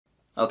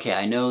Okay,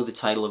 I know the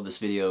title of this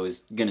video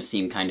is gonna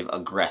seem kind of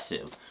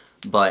aggressive,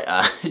 but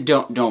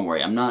don't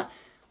worry. I'm not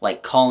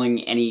like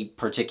calling any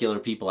particular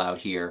people out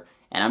here,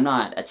 and I'm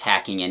not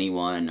attacking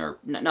anyone, or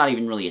not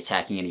even really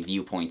attacking any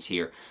viewpoints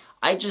here.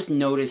 I just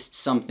noticed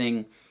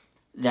something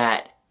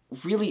that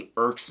really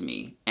irks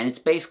me, and it's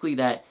basically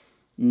that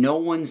no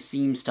one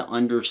seems to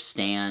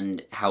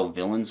understand how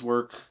villains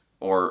work,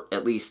 or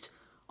at least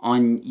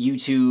on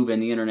YouTube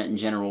and the internet in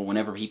general,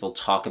 whenever people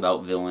talk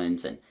about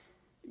villains, and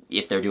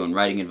if they're doing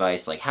writing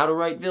advice like how to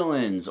write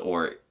villains,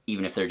 or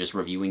even if they're just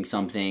reviewing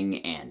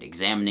something and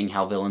examining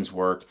how villains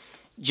work,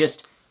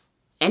 just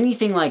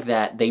anything like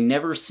that, they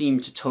never seem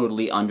to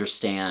totally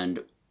understand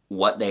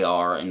what they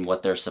are and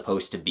what they're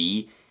supposed to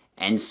be.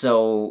 And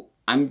so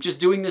I'm just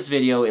doing this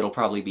video, it'll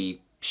probably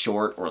be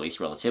short, or at least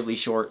relatively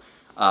short,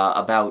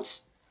 about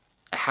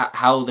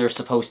how they're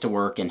supposed to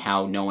work and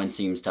how no one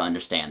seems to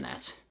understand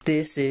that.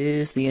 This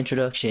is the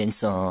introduction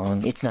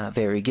song. It's not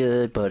very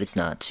good, but it's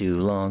not too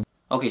long.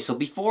 Okay, so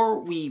before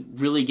we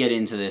really get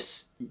into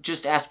this,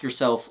 just ask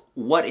yourself,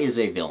 what is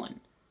a villain?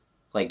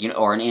 Like,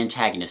 or an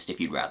antagonist if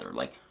you'd rather.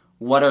 Like,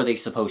 what are they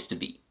supposed to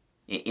be?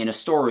 In a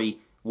story,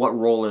 what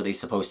role are they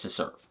supposed to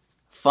serve?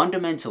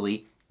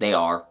 Fundamentally, they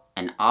are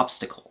an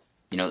obstacle.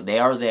 They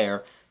are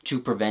there to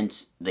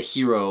prevent the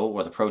hero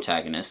or the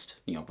protagonist,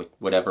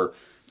 whatever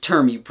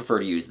term you prefer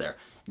to use there.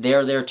 They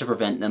are there to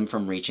prevent them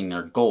from reaching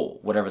their goal,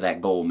 whatever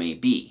that goal may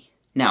be.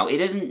 Now,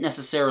 it isn't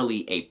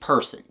necessarily a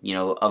person.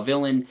 A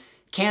villain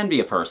can be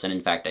a person. In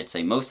fact, I'd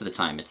say most of the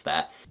time it's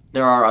that.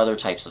 There are other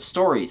types of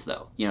stories,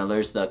 though.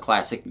 There's the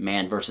classic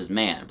man versus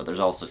man, but there's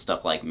also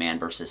stuff like man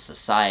versus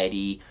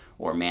society,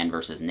 or man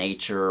versus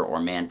nature, or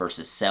man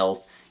versus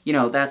self,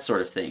 that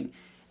sort of thing.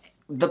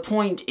 The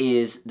point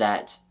is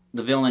that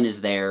the villain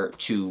is there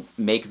to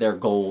make their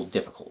goal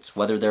difficult,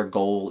 whether their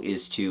goal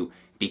is to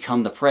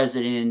become the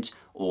president,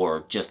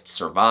 or just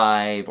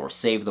survive, or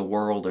save the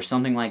world, or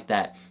something like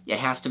that. It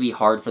has to be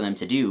hard for them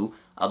to do,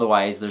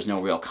 otherwise there's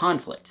no real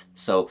conflict.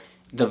 So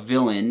the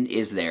villain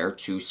is there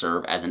to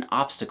serve as an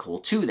obstacle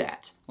to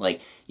that.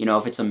 Like,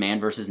 if it's a man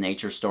versus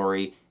nature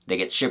story, they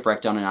get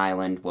shipwrecked on an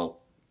island, well,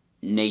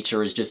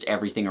 nature is just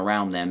everything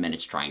around them and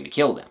it's trying to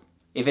kill them.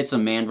 If it's a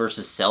man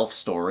versus self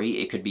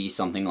story, it could be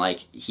something like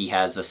he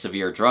has a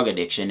severe drug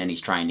addiction and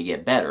he's trying to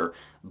get better,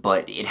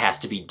 but it has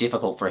to be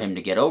difficult for him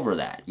to get over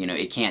that.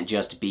 It can't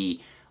just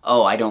be,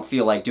 oh, I don't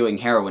feel like doing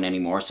heroin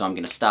anymore, so I'm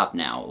gonna stop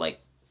now. Like,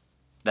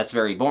 that's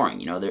very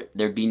boring.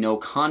 There'd be no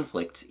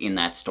conflict in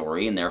that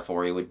story, and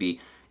therefore it would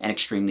be an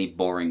extremely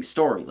boring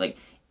story. Like,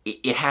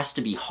 it has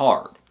to be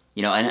hard.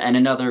 And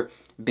another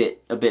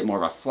a bit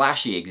more of a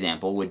flashy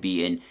example would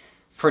be in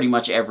pretty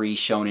much every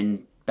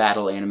shonen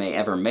battle anime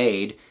ever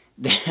made.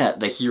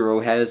 The hero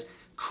has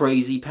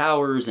crazy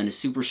powers and is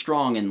super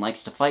strong and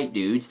likes to fight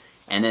dudes,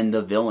 and then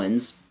the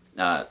villains,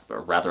 or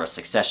rather a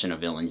succession of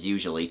villains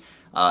usually,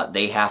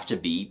 they have to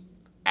be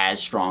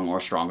as strong or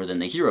stronger than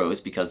the heroes,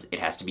 because it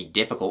has to be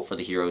difficult for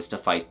the heroes to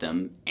fight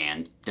them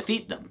and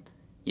defeat them.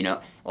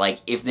 Like,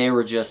 if they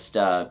were just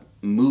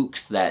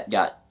mooks that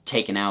got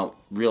taken out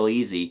real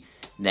easy,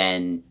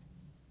 then,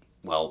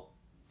 well,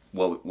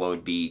 what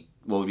would be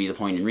the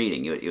point in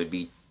reading? It would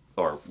be,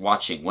 or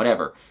watching,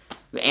 whatever.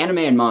 The anime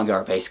and manga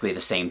are basically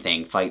the same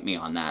thing, fight me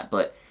on that,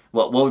 but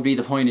what would be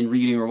the point in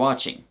reading or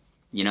watching?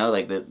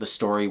 Like, the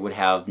story would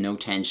have no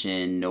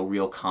tension, no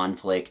real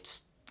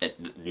conflict,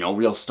 no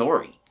real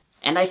story.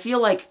 And I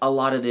feel like a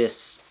lot of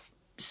this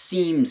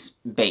seems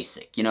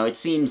basic. It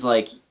seems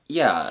like,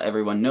 yeah,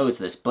 everyone knows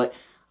this, but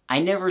I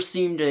never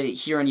seem to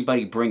hear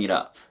anybody bring it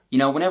up.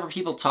 Whenever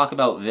people talk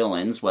about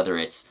villains, whether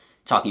it's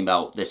talking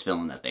about this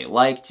villain that they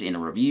liked in a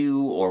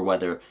review, or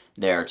whether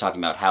they're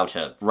talking about how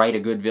to write a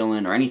good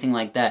villain or anything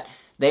like that,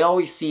 they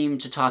always seem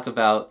to talk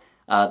about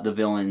the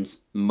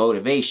villain's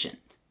motivation.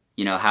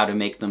 How to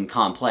make them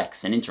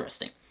complex and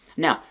interesting.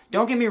 Now,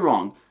 don't get me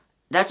wrong,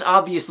 that's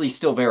obviously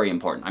still very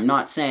important. I'm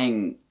not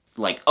saying,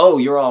 like, oh,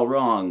 you're all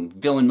wrong,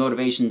 villain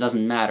motivation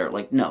doesn't matter.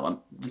 Like,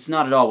 no, that's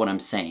not at all what I'm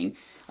saying.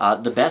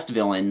 The best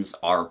villains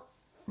are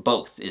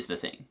both, is the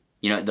thing.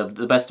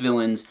 The best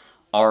villains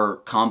are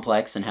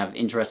complex and have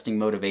interesting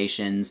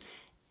motivations,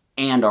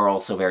 and are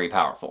also very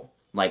powerful.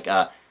 Like,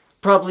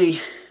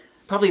 probably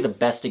the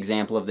best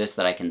example of this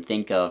that I can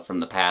think of from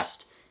the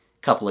past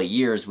couple of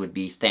years would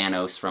be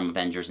Thanos from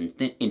Avengers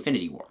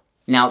Infinity War.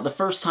 Now, the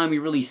first time we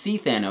really see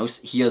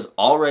Thanos, he has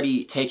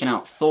already taken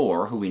out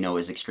Thor, who we know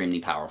is extremely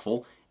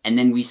powerful, and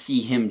then we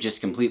see him just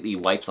completely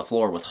wipe the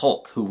floor with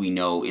Hulk, who we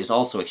know is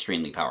also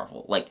extremely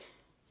powerful. Like,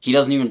 he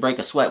doesn't even break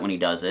a sweat when he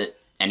does it,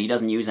 and he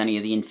doesn't use any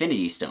of the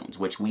Infinity Stones,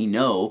 which we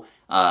know,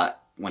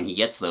 when he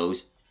gets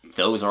those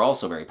are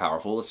also very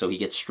powerful, so he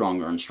gets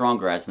stronger and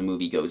stronger as the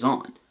movie goes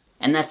on.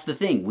 And that's the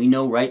thing, we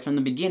know right from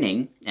the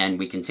beginning, and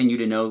we continue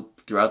to know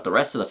throughout the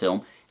rest of the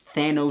film,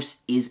 Thanos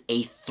is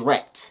a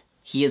threat.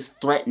 He is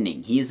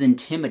threatening, he is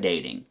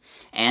intimidating.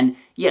 And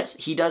yes,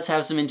 he does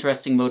have some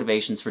interesting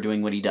motivations for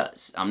doing what he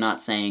does. I'm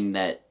not saying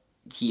that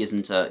he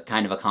isn't a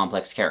kind of a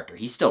complex character.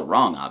 He's still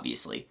wrong,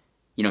 obviously.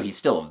 He's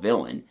still a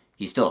villain.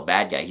 He's still a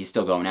bad guy. He's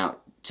still going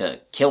out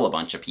to kill a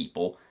bunch of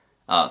people.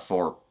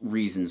 for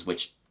reasons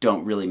which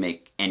don't really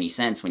make any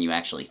sense when you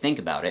actually think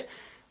about it.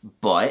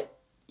 But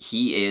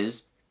he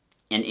is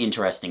an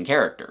interesting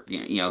character.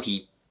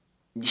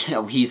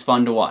 He's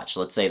fun to watch,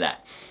 let's say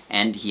that.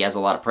 And he has a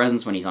lot of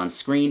presence when he's on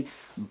screen,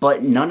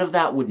 but none of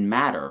that would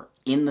matter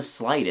in the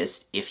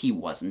slightest if he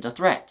wasn't a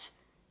threat.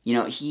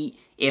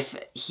 If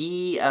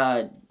he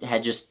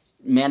had just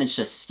managed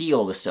to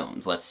steal the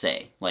stones, let's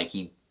say, like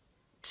he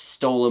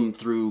stole them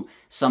through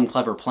some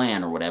clever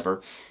plan or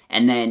whatever,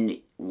 and then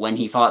when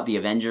he fought the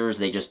Avengers,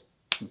 they just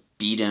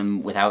beat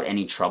him without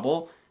any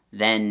trouble,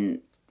 then,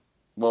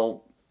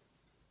 well,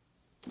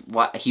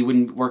 he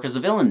wouldn't work as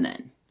a villain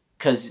then.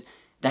 Because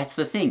that's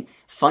the thing.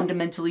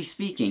 Fundamentally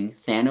speaking,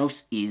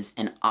 Thanos is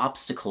an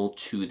obstacle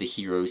to the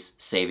heroes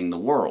saving the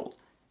world.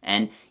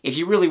 And if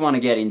you really want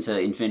to get into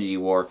Infinity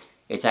War,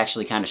 it's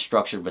actually kind of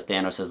structured with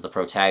Thanos as the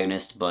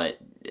protagonist, but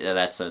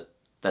that's a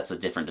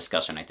different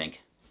discussion, I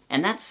think.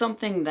 And that's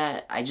something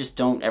that I just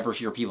don't ever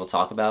hear people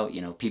talk about,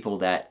 people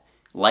that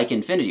like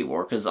Infinity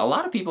War, because a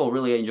lot of people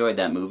really enjoyed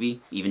that movie.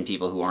 Even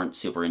people who aren't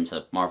super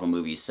into Marvel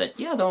movies said,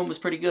 yeah, that one was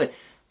pretty good.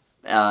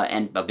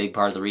 And a big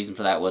part of the reason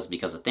for that was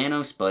because of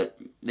Thanos, but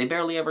they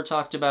barely ever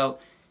talked about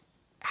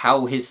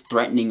how his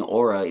threatening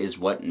aura is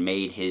what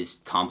made his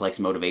complex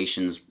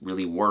motivations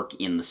really work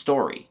in the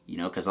story,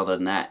 because other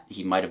than that,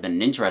 he might have been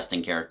an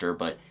interesting character,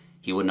 but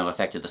he wouldn't have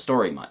affected the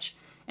story much.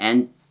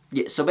 And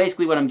so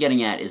basically what I'm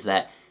getting at is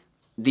that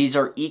these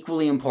are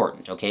equally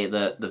important, okay?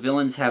 The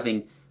villains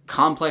having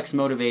complex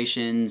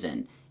motivations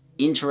and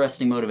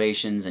interesting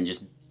motivations and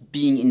just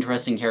being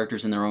interesting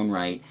characters in their own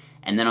right,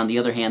 and then on the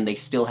other hand, they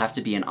still have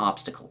to be an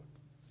obstacle,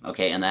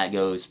 okay? And that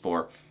goes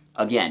for,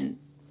 again,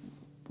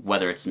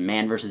 whether it's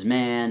man versus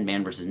man,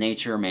 man versus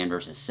nature, man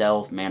versus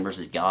self, man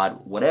versus God,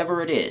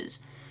 whatever it is,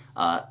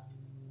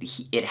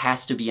 it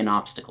has to be an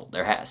obstacle.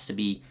 There has to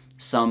be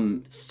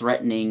some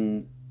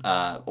threatening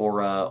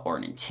aura or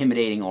an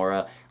intimidating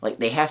aura. Like,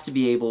 they have to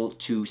be able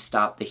to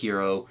stop the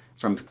hero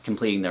from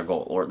completing their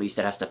goal, or at least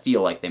it has to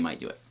feel like they might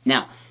do it.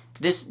 Now,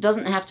 this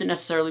doesn't have to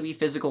necessarily be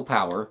physical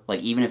power,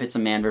 like even if it's a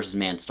man versus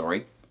man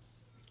story,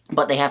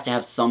 but they have to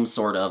have some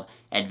sort of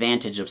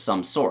advantage of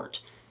some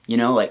sort.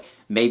 Like,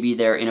 maybe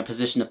they're in a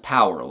position of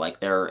power, like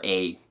they're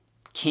a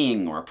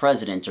king or a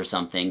president or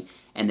something,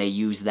 and they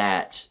use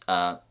that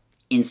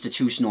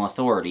institutional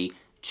authority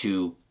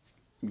to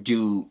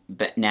do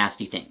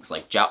nasty things.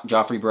 Like,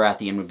 Joffrey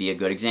Baratheon would be a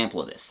good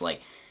example of this.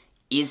 Like,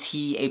 is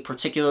he a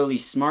particularly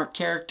smart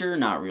character?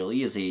 Not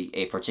really. Is he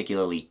a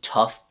particularly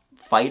tough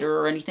fighter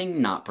or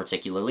anything? Not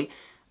particularly.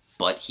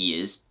 But he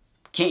is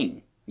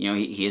king.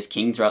 He is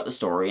king throughout the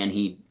story, and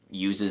he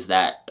uses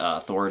that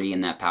authority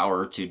and that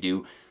power to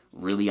do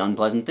really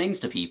unpleasant things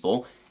to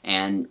people,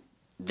 and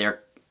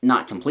they're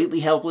not completely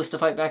helpless to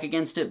fight back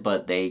against it,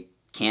 but they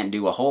can't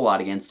do a whole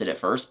lot against it at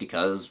first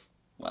because,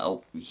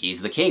 well,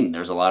 he's the king.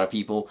 There's a lot of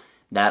people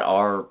that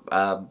are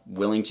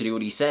willing to do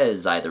what he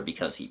says, either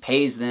because he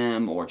pays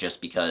them, or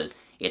just because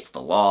it's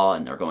the law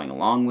and they're going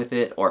along with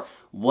it, or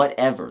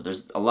whatever.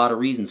 There's a lot of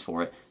reasons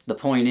for it. The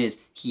point is,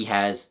 he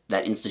has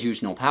that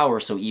institutional power,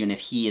 so even if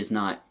he is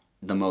not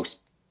the most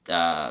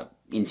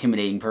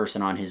intimidating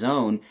person on his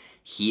own,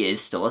 he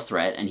is still a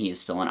threat, and he is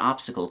still an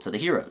obstacle to the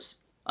heroes.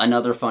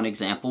 Another fun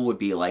example would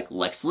be like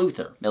Lex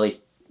Luthor, at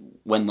least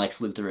when Lex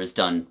Luthor is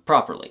done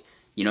properly.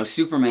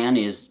 Superman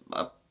is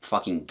a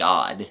fucking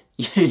god.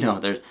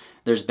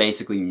 There's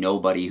basically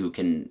nobody who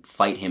can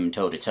fight him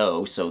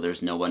toe-to-toe, so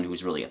there's no one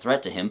who's really a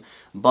threat to him,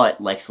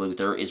 but Lex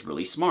Luthor is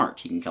really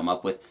smart. He can come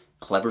up with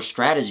clever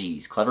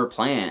strategies, clever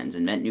plans,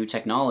 invent new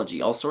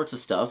technology, all sorts of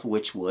stuff,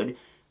 which would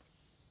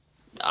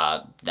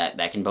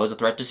that can pose a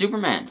threat to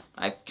Superman.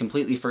 I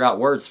completely forgot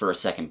words for a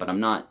second, but I'm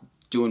not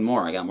doing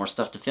more. I got more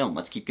stuff to film.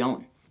 Let's keep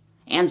going.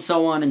 And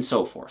so on and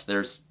so forth.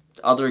 There's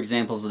other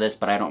examples of this,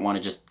 but I don't want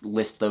to just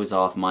list those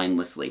off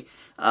mindlessly.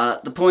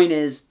 The point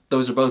is,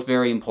 those are both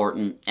very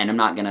important, and I'm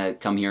not going to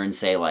come here and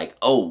say, like,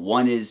 oh,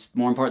 one is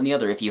more important than the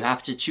other. If you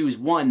have to choose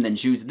one, then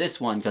choose this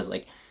one, because,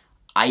 like,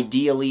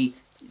 ideally,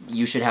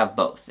 you should have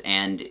both.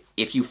 And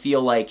if you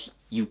feel like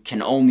you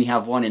can only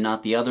have one and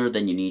not the other,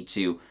 then you need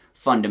to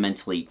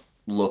fundamentally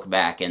look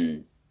back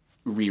and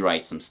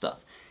rewrite some stuff.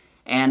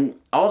 And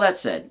all that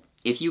said,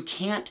 if you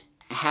can't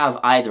have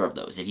either of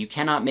those, if you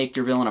cannot make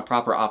your villain a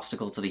proper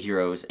obstacle to the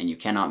heroes, and you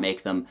cannot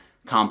make them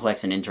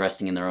complex and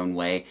interesting in their own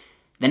way,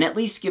 then at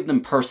least give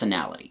them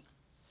personality.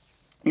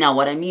 Now,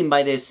 what I mean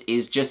by this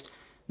is just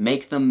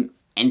make them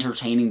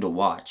entertaining to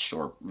watch,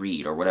 or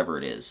read, or whatever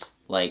it is.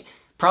 Like,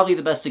 probably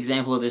the best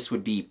example of this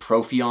would be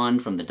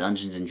Profion from the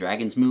Dungeons &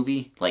 Dragons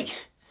movie. Like,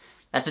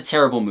 that's a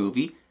terrible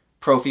movie.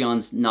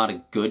 Profion's not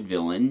a good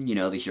villain,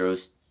 the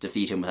heroes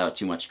defeat him without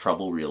too much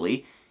trouble,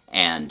 really,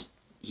 and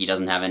he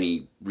doesn't have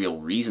any real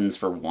reasons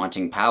for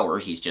wanting power.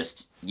 He's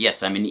just,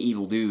 yes, I'm an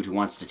evil dude who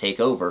wants to take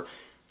over,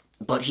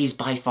 but he's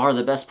by far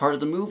the best part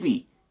of the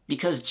movie,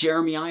 because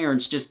Jeremy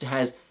Irons just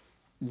has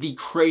the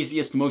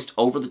craziest, most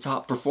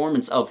over-the-top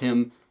performance of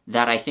him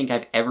that I think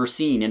I've ever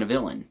seen in a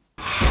villain.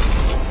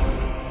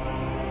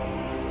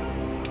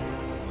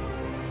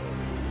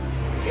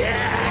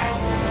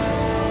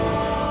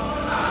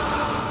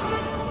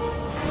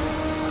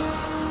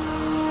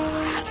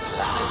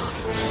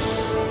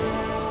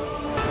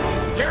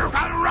 You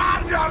can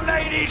run, your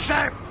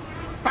ladyship,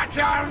 but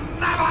you'll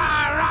never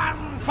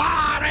run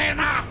far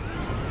enough.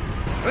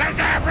 Let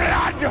their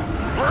blood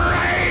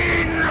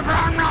rain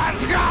from the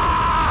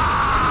sky!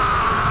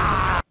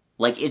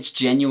 Like, it's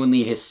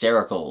genuinely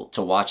hysterical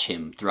to watch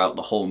him throughout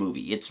the whole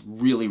movie. It's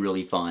really,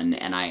 really fun,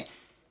 and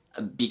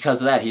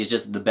because of that, he's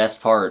just the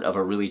best part of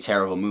a really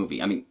terrible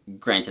movie. I mean,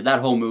 granted,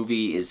 that whole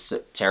movie is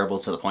terrible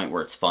to the point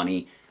where it's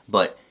funny,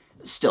 but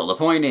still, the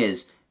point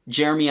is,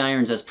 Jeremy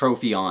Irons as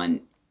Profion,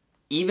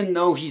 even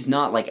though he's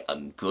not, like, a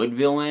good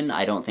villain,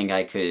 I don't think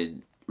I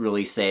could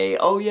really say,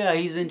 oh yeah,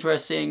 he's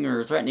interesting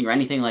or threatening or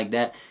anything like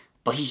that,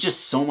 but he's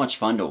just so much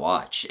fun to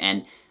watch,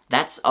 and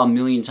that's a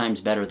million times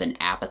better than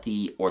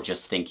apathy or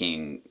just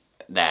thinking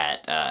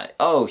that,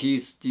 oh,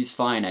 he's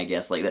fine, I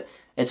guess, like that.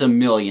 It's a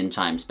million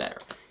times better.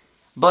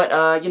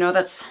 But, you know,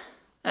 that's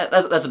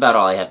about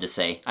all I have to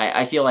say.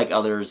 I feel like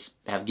others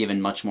have given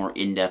much more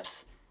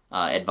in-depth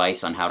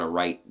advice on how to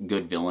write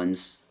good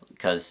villains,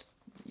 because,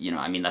 you know,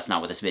 I mean, that's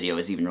not what this video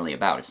is even really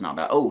about. It's not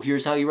about, oh,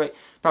 here's how you write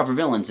proper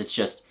villains. It's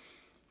just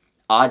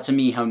odd to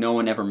me how no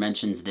one ever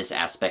mentions this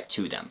aspect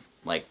to them.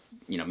 Like,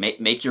 you know,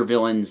 make your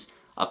villains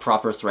a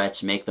proper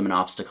threat, make them an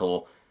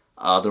obstacle,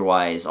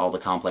 otherwise all the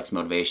complex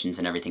motivations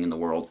and everything in the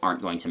world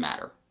aren't going to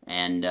matter.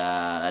 And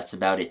that's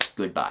about it.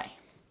 Goodbye.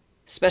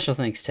 Special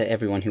thanks to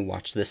everyone who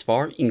watched this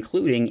far,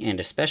 including and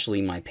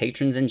especially my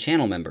patrons and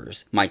channel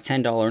members. My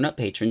 $10 and up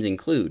patrons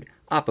include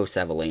Apo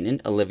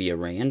Savalainen, Olivia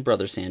Rayan,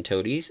 Brother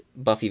Santodes,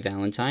 Buffy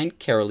Valentine,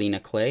 Carolina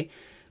Clay,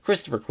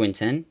 Christopher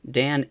Quinten,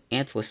 Dan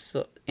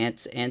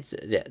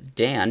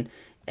Dan,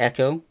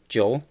 Echo,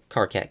 Joel,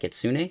 Karkat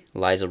Kitsune,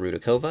 Liza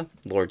Rudakova,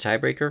 Lord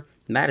Tiebreaker,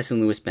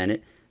 Madison Lewis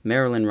Bennett,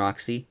 Marilyn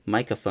Roxy,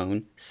 Micah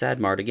Phone, Sad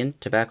Mardigan,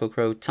 Tobacco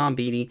Crow, Tom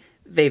Beanie,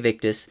 Vey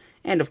Victus,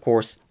 and of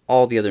course,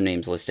 all the other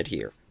names listed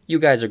here. You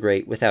guys are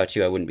great. Without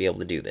you, I wouldn't be able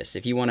to do this.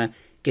 If you want to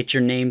get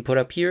your name put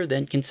up here,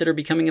 then consider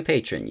becoming a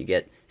patron. You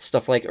get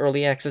stuff like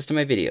early access to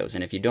my videos,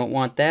 and if you don't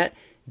want that,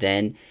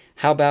 then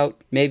how about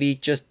maybe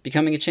just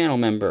becoming a channel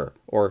member,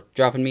 or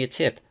dropping me a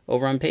tip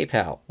over on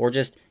PayPal, or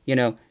just, you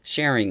know,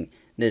 sharing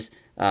this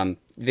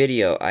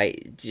video.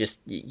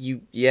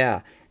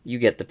 You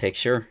get the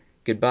picture.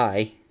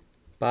 Goodbye.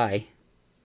 Bye.